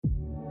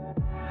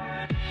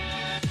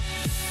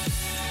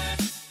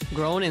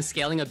Growing and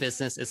scaling a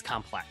business is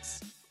complex.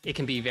 It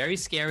can be very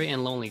scary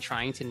and lonely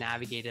trying to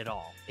navigate it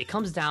all. It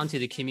comes down to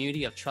the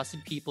community of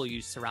trusted people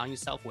you surround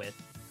yourself with.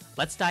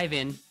 Let's dive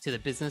in to the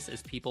Business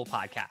is People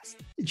podcast.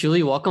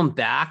 Julie, welcome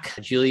back.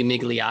 Julie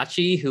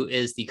Migliacci, who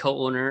is the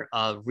co-owner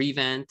of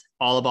Revent,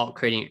 all about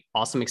creating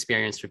awesome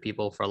experience for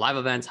people for live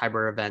events,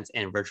 hybrid events,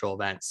 and virtual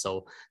events.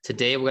 So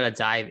today we're going to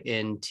dive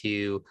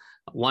into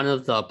one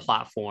of the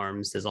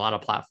platforms. There's a lot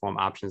of platform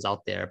options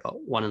out there, but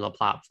one of the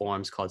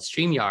platforms called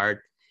StreamYard,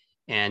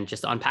 and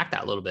just to unpack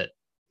that a little bit.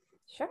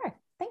 Sure.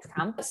 Thanks,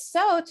 Tom.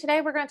 So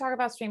today we're going to talk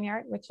about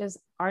StreamYard, which is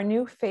our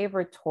new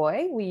favorite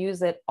toy. We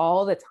use it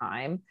all the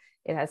time.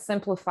 It has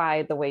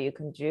simplified the way you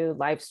can do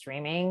live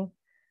streaming.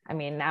 I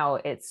mean, now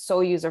it's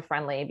so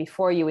user-friendly.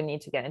 Before, you would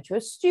need to get into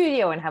a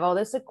studio and have all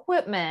this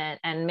equipment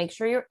and make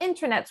sure your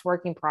internet's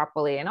working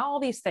properly and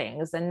all these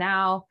things. And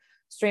now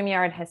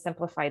StreamYard has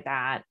simplified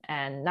that,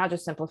 and not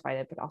just simplified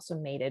it, but also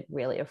made it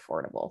really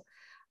affordable.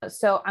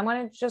 So I'm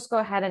going to just go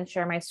ahead and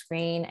share my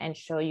screen and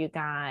show you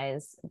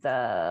guys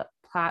the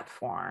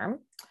platform.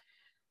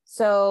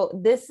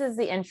 So this is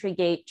the entry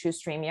gate to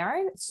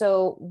StreamYard.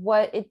 So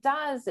what it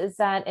does is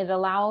that it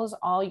allows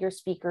all your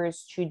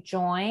speakers to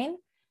join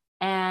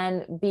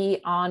and be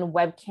on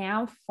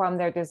webcam from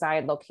their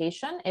desired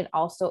location. It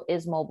also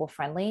is mobile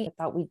friendly,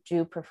 but we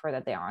do prefer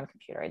that they are on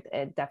computer.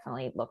 It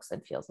definitely looks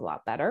and feels a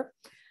lot better.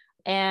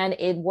 And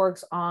it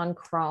works on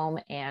Chrome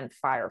and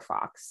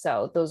Firefox.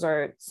 So those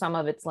are some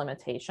of its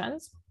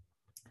limitations.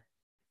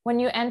 When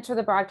you enter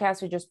the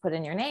broadcast, you just put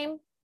in your name,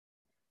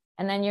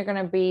 and then you're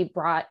going to be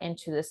brought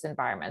into this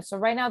environment. So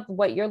right now,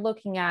 what you're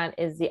looking at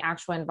is the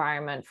actual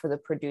environment for the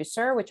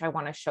producer, which I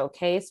want to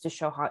showcase to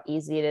show how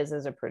easy it is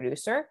as a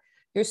producer.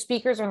 Your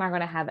speakers are not going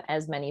to have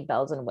as many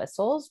bells and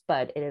whistles,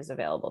 but it is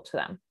available to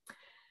them.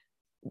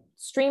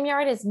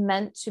 StreamYard is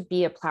meant to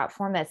be a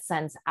platform that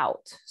sends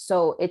out.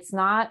 So it's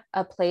not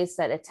a place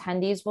that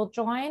attendees will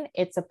join.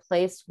 It's a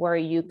place where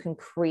you can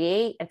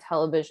create a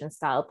television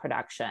style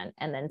production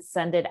and then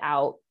send it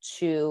out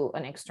to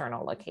an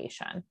external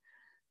location,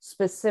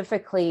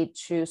 specifically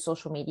to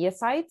social media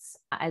sites,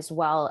 as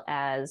well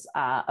as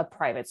a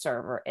private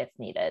server if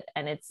needed.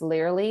 And it's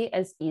literally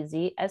as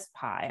easy as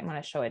pie. I'm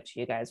going to show it to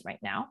you guys right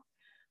now.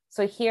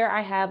 So here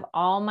I have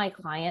all my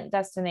client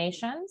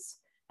destinations.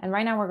 And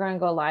right now we're going to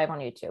go live on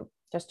YouTube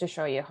just to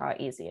show you how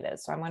easy it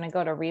is. So I'm going to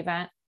go to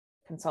Revent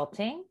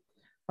Consulting.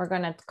 We're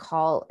going to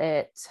call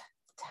it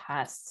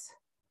Test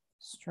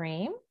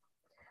Stream.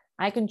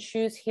 I can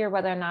choose here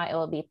whether or not it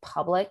will be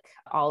public,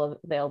 all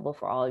available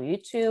for all of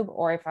YouTube,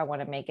 or if I want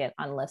to make it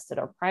unlisted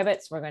or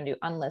private. So we're going to do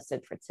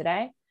unlisted for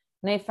today.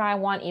 And if I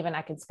want, even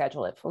I can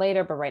schedule it for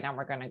later, but right now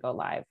we're going to go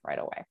live right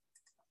away.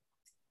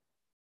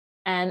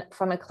 And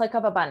from a click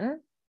of a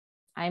button,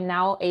 I'm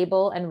now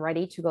able and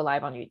ready to go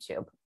live on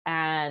YouTube.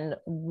 And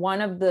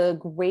one of the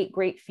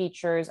great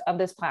features of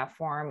this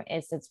platform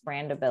is its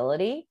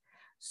brandability.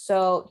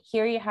 So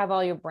here you have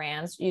all your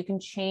brands. You can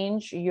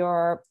change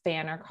your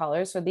banner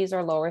colors. So these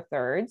are lower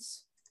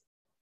thirds.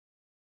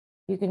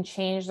 You can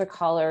change the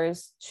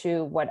colors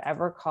to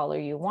whatever color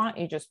you want.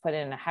 You just put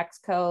in a hex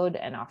code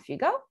and off you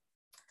go.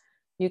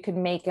 You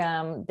can make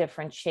them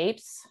different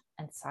shapes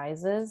and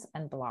sizes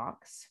and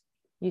blocks.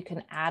 You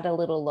can add a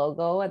little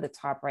logo at the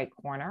top right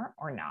corner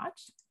or not.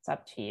 It's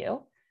up to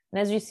you. And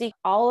as you see,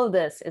 all of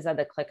this is at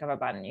the click of a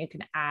button. You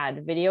can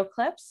add video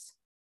clips.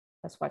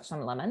 Let's watch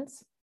some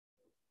lemons.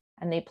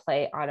 And they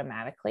play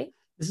automatically.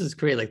 This is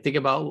great. Like, think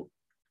about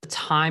the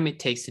time it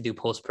takes to do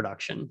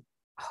post-production.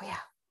 Oh, yeah.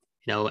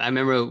 You know, I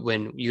remember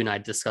when you and I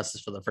discussed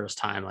this for the first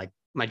time, like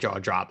my jaw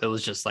dropped. It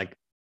was just like,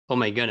 oh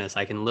my goodness,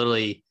 I can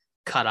literally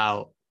cut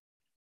out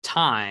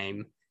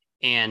time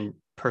and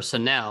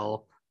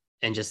personnel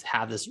and just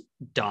have this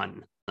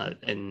done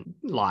and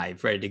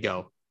live, ready to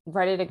go.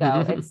 Ready to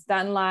go. It's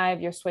done live.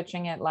 You're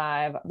switching it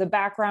live. The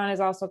background is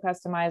also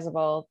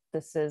customizable.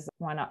 This is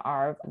one of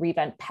our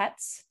Revent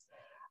pets,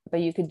 but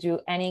you could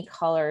do any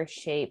color,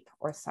 shape,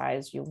 or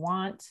size you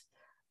want.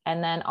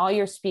 And then all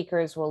your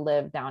speakers will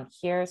live down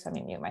here. So I'm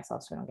going to mute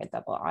myself so we don't get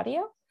double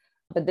audio.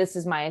 But this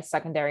is my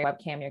secondary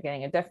webcam. You're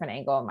getting a different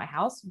angle of my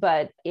house,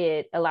 but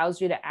it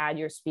allows you to add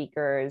your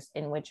speakers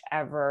in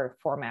whichever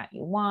format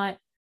you want.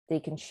 They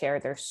can share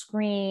their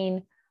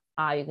screen.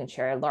 You can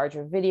share a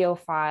larger video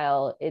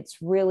file. It's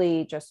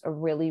really just a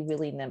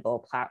really nimble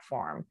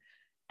platform.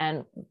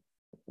 And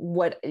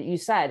what you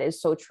said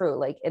is so true.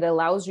 Like, it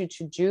allows you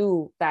to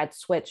do that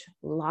switch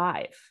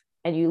live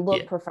and you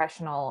look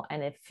professional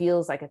and it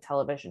feels like a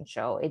television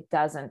show. It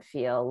doesn't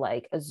feel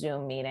like a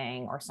Zoom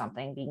meeting or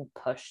something being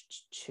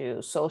pushed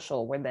to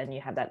social where then you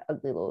have that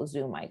ugly little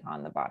Zoom icon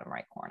in the bottom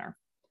right corner.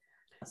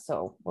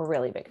 So we're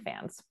really big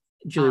fans.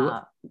 Julie,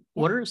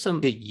 what are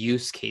some good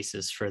use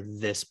cases for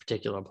this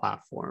particular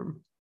platform?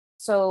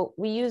 So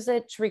we use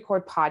it to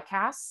record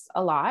podcasts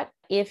a lot.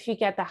 If you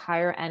get the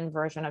higher end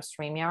version of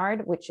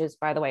StreamYard, which is,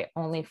 by the way,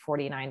 only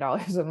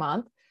 $49 a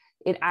month,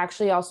 it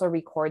actually also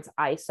records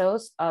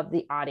ISOs of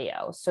the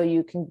audio. So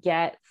you can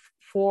get,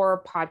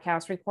 for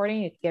podcast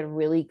recording, you can get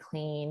really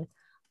clean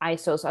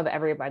ISOs of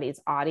everybody's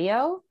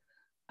audio.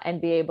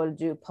 and be able to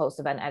do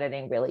post-event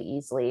editing really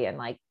easily and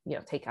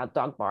take out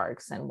dog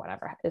barks and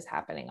whatever is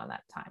happening on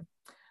that time.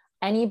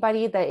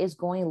 Anybody that is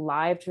going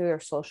live to their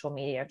social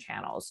media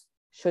channels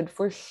should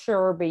for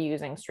sure be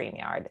using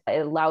StreamYard.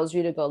 It allows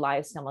you to go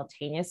live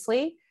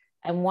simultaneously.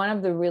 And one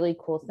of the really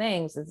cool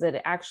things is that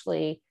it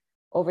actually,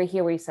 over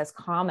here where it says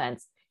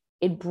comments,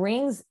 it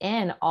brings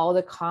in all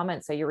the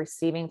comments that you're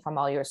receiving from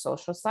all your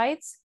social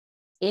sites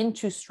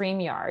into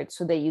StreamYard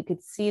so that you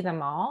could see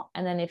them all.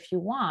 And then if you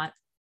want,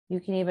 you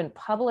can even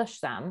publish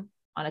them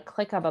on a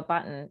click of a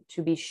button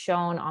to be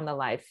shown on the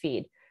live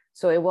feed.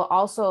 So it will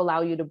also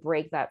allow you to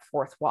break that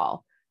fourth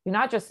wall. You're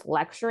not just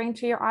lecturing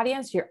to your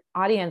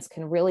audience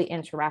can really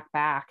interact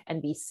back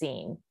and be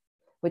seen,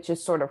 which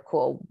is sort of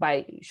cool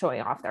by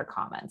showing off their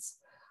comments.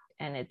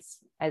 And it's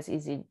as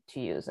easy to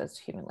use as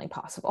humanly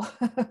possible.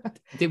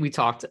 I think we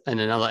talked in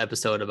another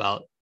episode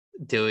about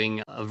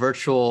doing a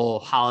virtual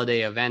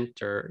holiday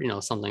event or,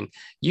 something.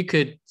 You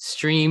could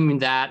stream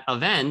that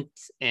event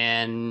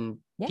and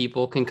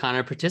people can kind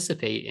of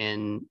participate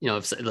in,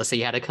 if let's say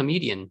you had a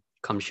comedian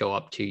come show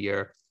up to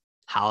your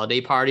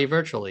holiday party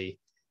virtually.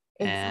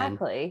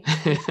 Exactly.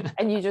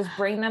 And you just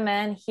bring them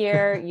in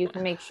here. You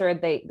can make sure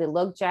they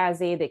look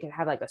jazzy. They can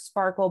have like a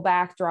sparkle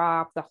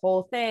backdrop, the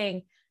whole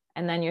thing.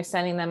 And then you're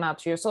sending them out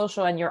to your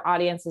social and your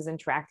audience is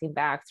interacting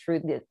back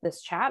through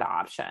this chat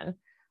option,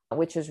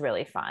 which is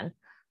really fun.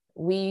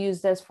 We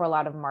use this for a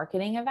lot of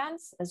marketing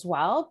events as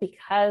well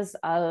because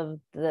of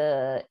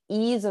the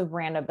ease of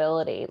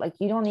brandability. Like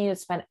you don't need to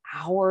spend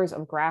hours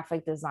of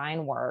graphic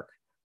design work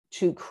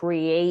to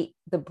create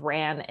the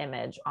brand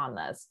image on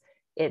this.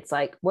 It's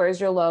like, where's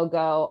your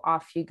logo?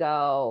 Off you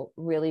go.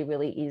 Really,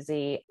 really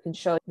easy. You can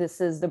show this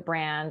is the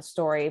brand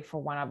story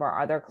for one of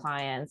our other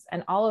clients.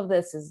 And all of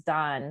this is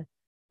done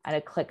at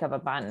a click of a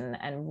button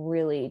and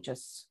really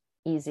just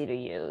easy to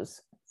use.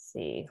 Let's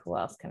see, who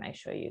else can I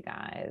show you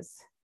guys?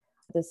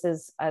 This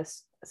is a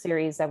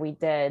series that we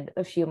did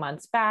a few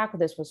months back.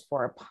 This was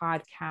for a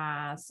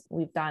podcast.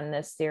 We've done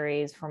this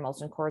series for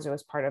Molson Coors. It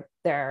was part of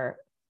their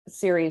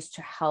series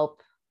to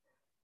help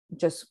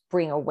just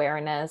bring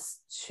awareness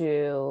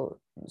to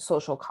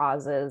social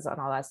causes and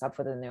all that stuff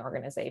within the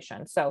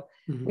organization. So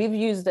we've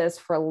used this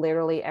for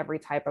literally every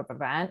type of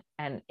event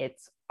and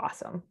it's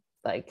awesome.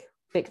 Like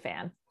big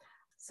fan.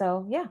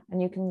 So yeah,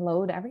 and you can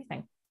load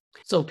everything.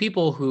 So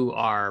people who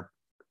are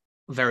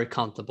very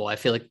comfortable, I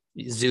feel like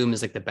Zoom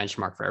is like the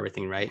benchmark for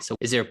everything, right? So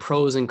is there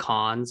pros and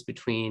cons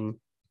between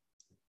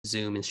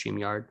Zoom and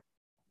StreamYard?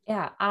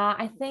 Yeah,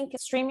 I think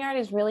StreamYard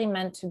is really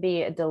meant to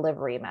be a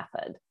delivery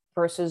method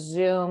versus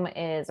Zoom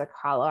is a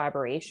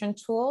collaboration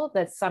tool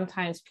that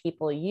sometimes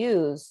people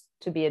use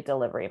to be a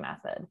delivery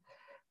method.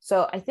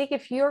 So I think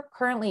if you're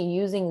currently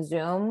using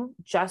Zoom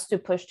just to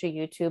push to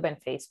YouTube and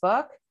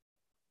Facebook,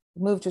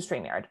 move to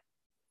StreamYard.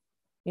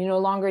 You no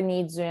longer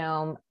need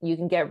Zoom. You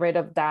can get rid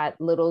of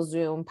that little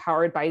Zoom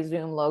powered by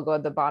Zoom logo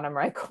at the bottom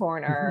right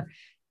corner.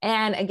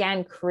 And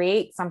again,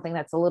 create something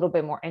that's a little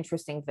bit more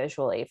interesting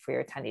visually for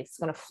your attendees. It's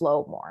going to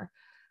flow more.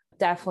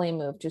 Definitely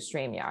move to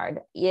StreamYard.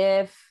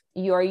 If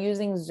you are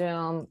using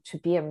Zoom to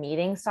be a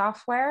meeting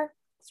software,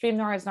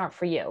 StreamYard is not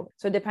for you.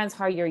 So it depends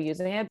how you're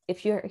using it.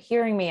 If you're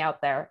hearing me out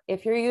there,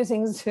 if you're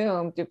using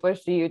Zoom to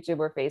push to YouTube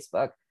or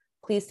Facebook,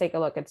 please take a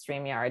look at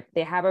StreamYard.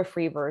 They have a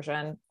free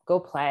version.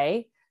 Go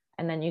play.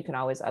 And then you can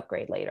always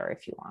upgrade later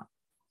if you want.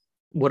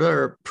 What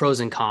are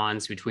pros and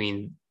cons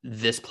between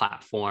this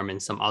platform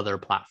and some other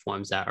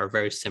platforms that are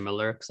very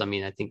similar? Because I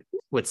mean, I think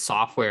with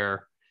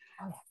software,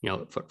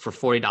 for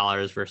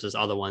 $40 versus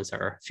other ones that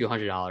are a few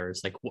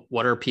 $100s, like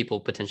what are people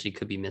potentially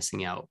could be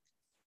missing out?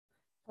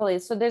 Totally.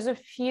 So there's a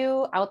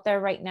few out there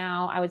right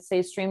now. I would say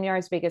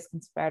StreamYard's biggest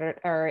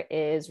competitor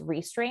is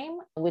Restream,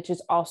 which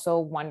is also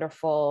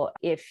wonderful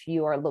if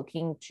you are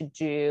looking to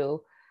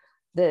do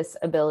this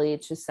ability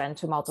to send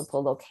to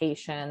multiple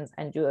locations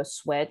and do a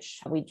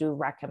switch. We do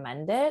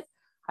recommend it.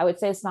 I would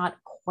say it's not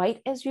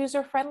quite as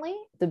user-friendly.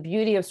 The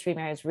beauty of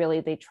StreamYard is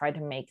really they tried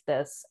to make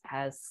this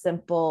as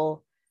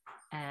simple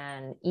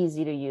and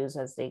easy to use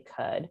as they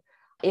could.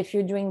 If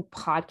you're doing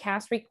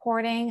podcast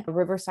recording,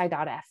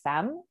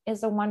 Riverside.fm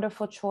is a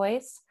wonderful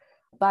choice,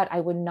 but I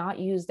would not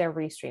use their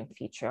Restream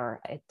feature.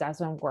 It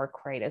doesn't work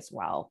quite as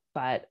well.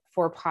 But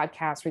for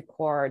podcast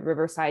record,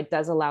 Riverside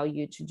does allow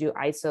you to do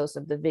ISOs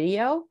of the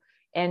video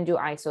and do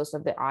ISOs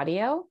of the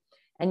audio.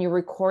 And you're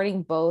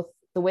recording both.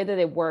 The way that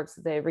it works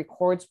is that it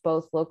records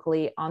both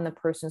locally on the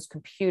person's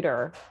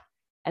computer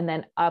and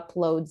then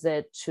uploads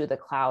it to the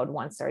cloud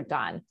once they're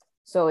done.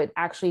 So it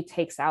actually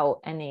takes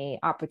out any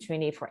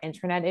opportunity for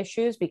internet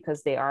issues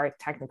because they are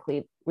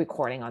technically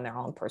recording on their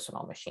own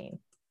personal machine,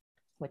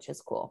 which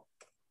is cool.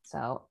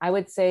 So I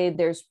would say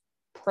there's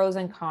pros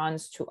and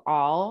cons to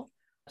all.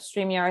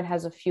 StreamYard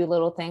has a few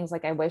little things,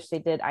 like I wish they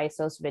did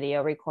ISOs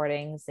video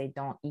recordings. They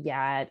don't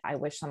yet. I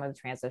wish some of the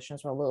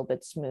transitions were a little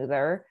bit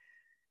smoother,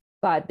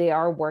 but they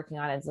are working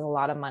on it. There's a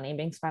lot of money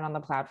being spent on the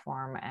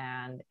platform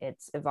and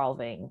it's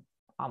evolving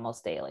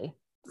almost daily.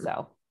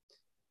 So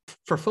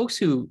for folks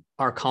who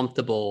are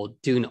comfortable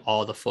doing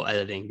all the full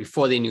editing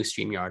before they knew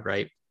StreamYard,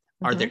 right?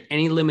 Are there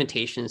any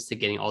limitations to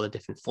getting all the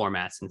different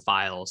formats and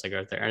files? Like,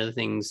 are there other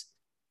things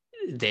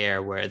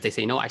there where they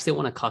say, no, I still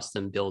want to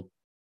custom build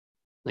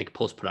like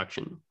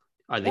post-production?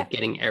 Are they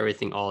getting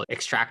everything all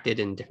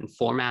extracted in different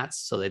formats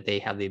so that they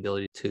have the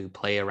ability to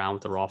play around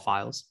with the raw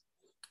files?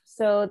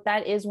 So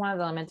that is one of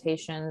the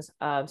limitations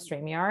of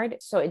StreamYard.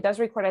 So it does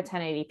record at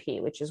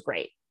 1080p, which is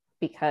great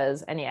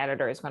because any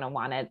editor is going to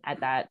want it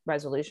at that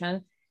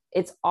resolution.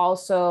 It's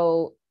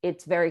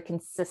very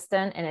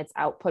consistent in its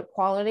output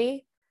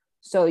quality.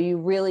 So you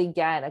really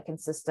get a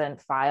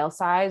consistent file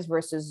size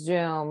versus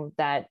Zoom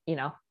that,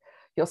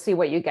 you'll see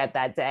what you get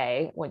that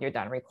day when you're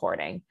done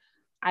recording.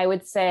 I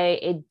would say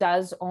it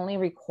does only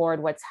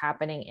record what's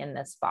happening in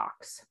this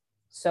box.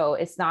 So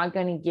it's not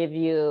going to give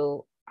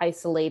you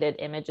isolated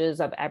images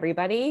of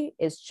everybody.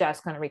 It's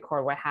just going to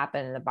record what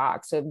happened in the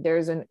box. So if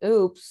there's an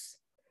oops,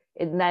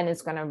 then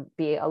it's going to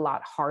be a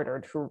lot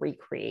harder to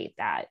recreate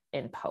that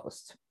in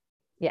post.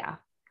 Yeah.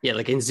 Yeah,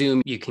 like in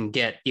Zoom, you can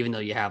get, even though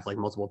you have like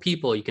multiple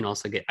people, you can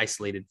also get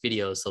isolated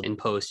videos. So in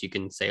post, you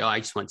can say, oh, I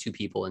just want 2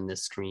 people in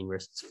this screen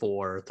versus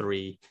 4 or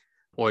 3.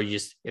 Or you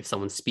just, if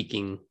someone's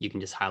speaking, you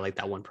can just highlight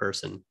that one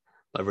person.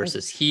 But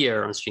versus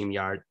here on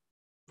StreamYard,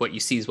 what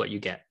you see is what you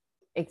get.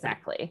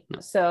 Exactly.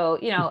 No. So,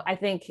 I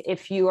think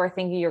if you are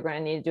thinking you're going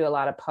to need to do a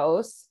lot of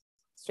posts,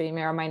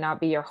 StreamYard might not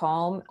be your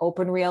home.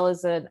 OpenReel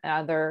is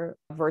another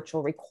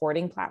virtual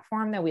recording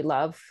platform that we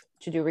love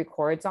to do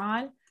records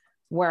on,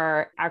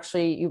 where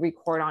actually you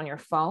record on your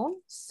phone.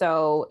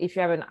 So if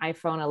you have an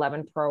iPhone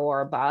 11 Pro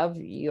or above,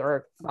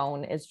 your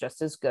phone is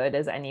just as good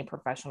as any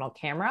professional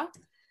camera.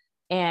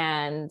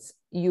 And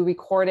you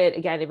record it,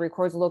 again, it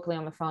records locally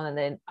on the phone and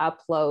then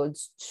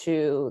uploads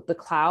to the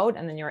cloud,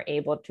 and then you're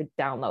able to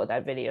download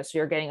that video. So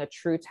you're getting a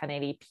true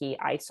 1080p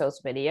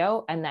ISOs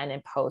video, and then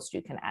in post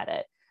you can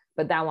edit.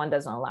 But that one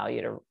doesn't allow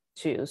you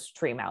to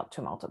stream out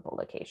to multiple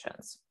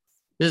locations.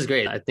 This is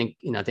great. I think,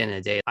 at the end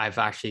of the day, I've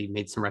actually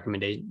made some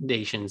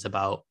recommendations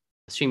about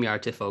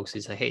StreamYard to folks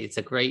who say, hey, it's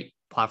a great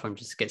platform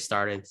just to get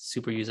started,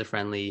 super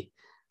user-friendly,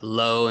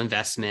 low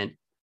investment.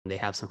 They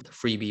have some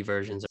freebie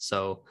versions.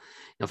 So,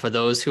 for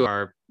those who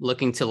are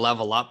looking to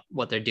level up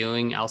what they're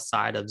doing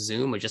outside of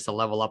Zoom or just to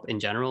level up in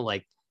general,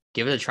 like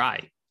give it a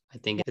try. I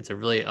think it's a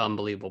really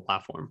unbelievable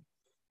platform.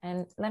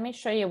 And let me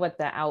show you what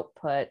the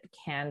output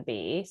can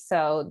be.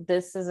 So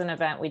this is an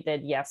event we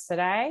did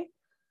yesterday.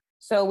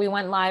 So we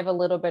went live a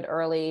little bit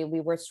early. We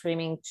were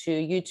streaming to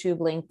YouTube,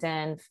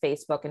 LinkedIn,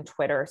 Facebook, and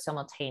Twitter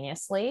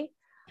simultaneously.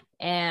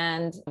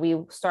 And we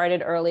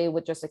started early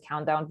with just a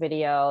countdown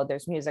video.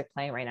 There's music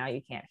playing right now.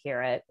 You can't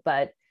hear it,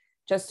 but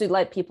just to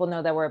let people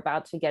know that we're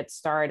about to get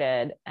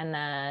started, and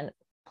then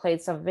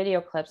played some video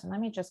clips. And let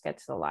me just get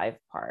to the live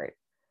part.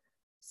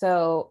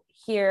 So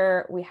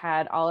here we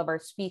had all of our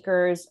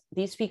speakers.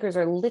 These speakers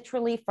are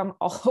literally from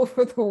all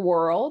over the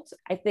world.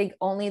 I think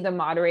only the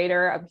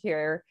moderator up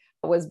here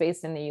was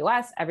based in the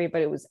US.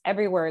 Everybody was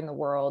everywhere in the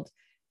world,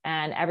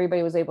 and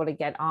everybody was able to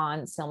get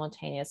on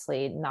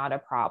simultaneously, not a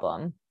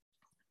problem.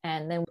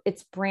 And then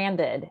it's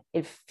branded.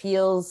 It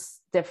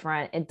feels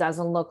different. It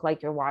doesn't look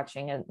like you're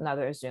watching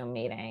another Zoom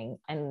meeting.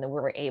 And we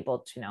were able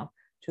to,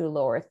 do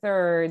lower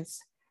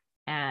thirds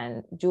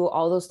and do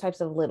all those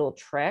types of little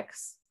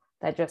tricks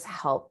that just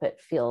help it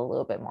feel a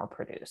little bit more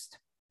produced.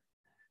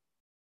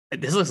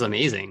 This looks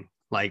amazing.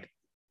 Like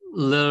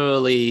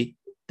literally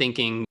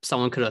thinking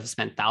someone could have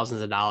spent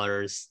thousands of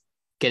dollars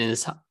getting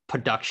this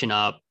production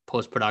up,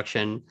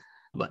 post-production,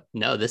 but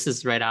no, this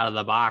is right out of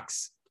the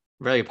box.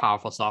 Very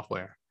powerful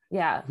software.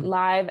 Yeah,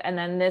 live. And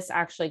then this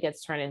actually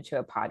gets turned into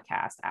a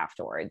podcast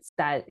afterwards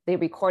that they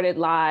recorded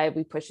live.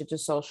 We push it to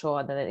social,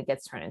 and then it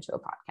gets turned into a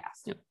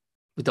podcast. Yep.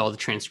 With all the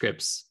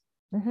transcripts.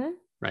 Mm-hmm.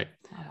 Right.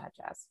 All that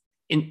jazz.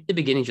 In the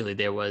beginning, Julie,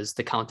 there was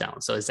the countdown.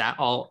 So is that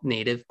all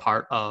native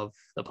part of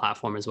the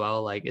platform as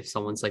well? Like if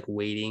someone's like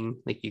waiting,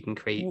 like you can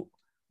create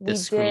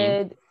this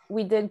screen.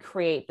 We did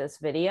create this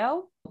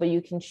video, but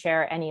you can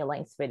share any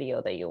length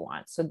video that you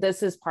want. So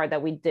this is part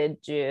that we did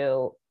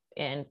do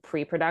in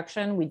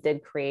pre-production. We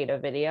did create a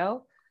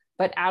video,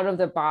 but out of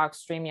the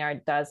box,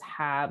 StreamYard does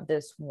have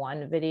this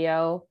one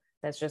video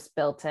that's just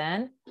built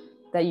in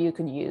that you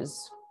could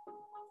use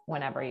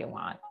whenever you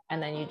want.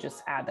 And then you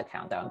just add the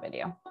countdown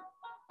video.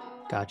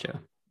 Gotcha.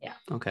 Yeah.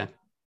 Okay.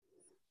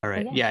 All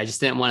right. Yeah. I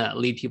just didn't want to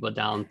lead people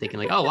down thinking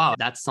like, oh, wow,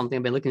 that's something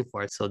I've been looking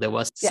for. So there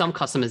was some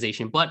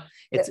customization, but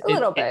it's a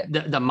little bit.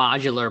 The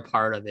modular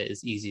part of it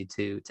is easy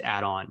to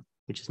add on,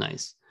 which is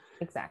nice.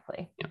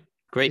 Exactly. Yeah.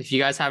 Great. If you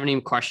guys have any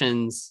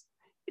questions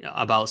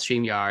about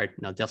StreamYard,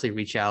 definitely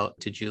reach out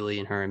to Julie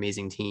and her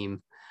amazing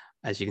team.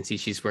 As you can see,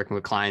 she's working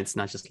with clients,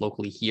 not just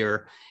locally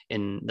here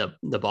in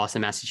the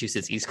Boston,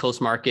 Massachusetts, East Coast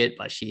market,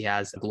 but she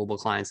has global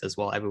clients as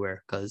well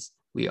everywhere, because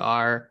we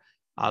are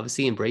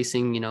obviously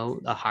embracing,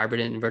 a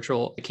hybrid and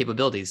virtual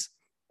capabilities.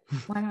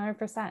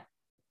 100%. All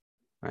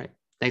right.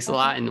 Thanks a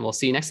lot. And we'll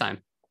see you next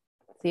time.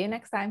 See you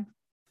next time.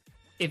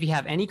 If you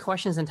have any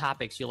questions and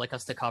topics you'd like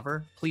us to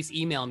cover, please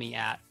email me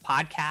at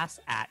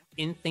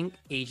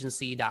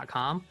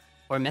podcast@inthinkagency.com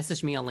or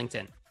message me on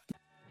LinkedIn.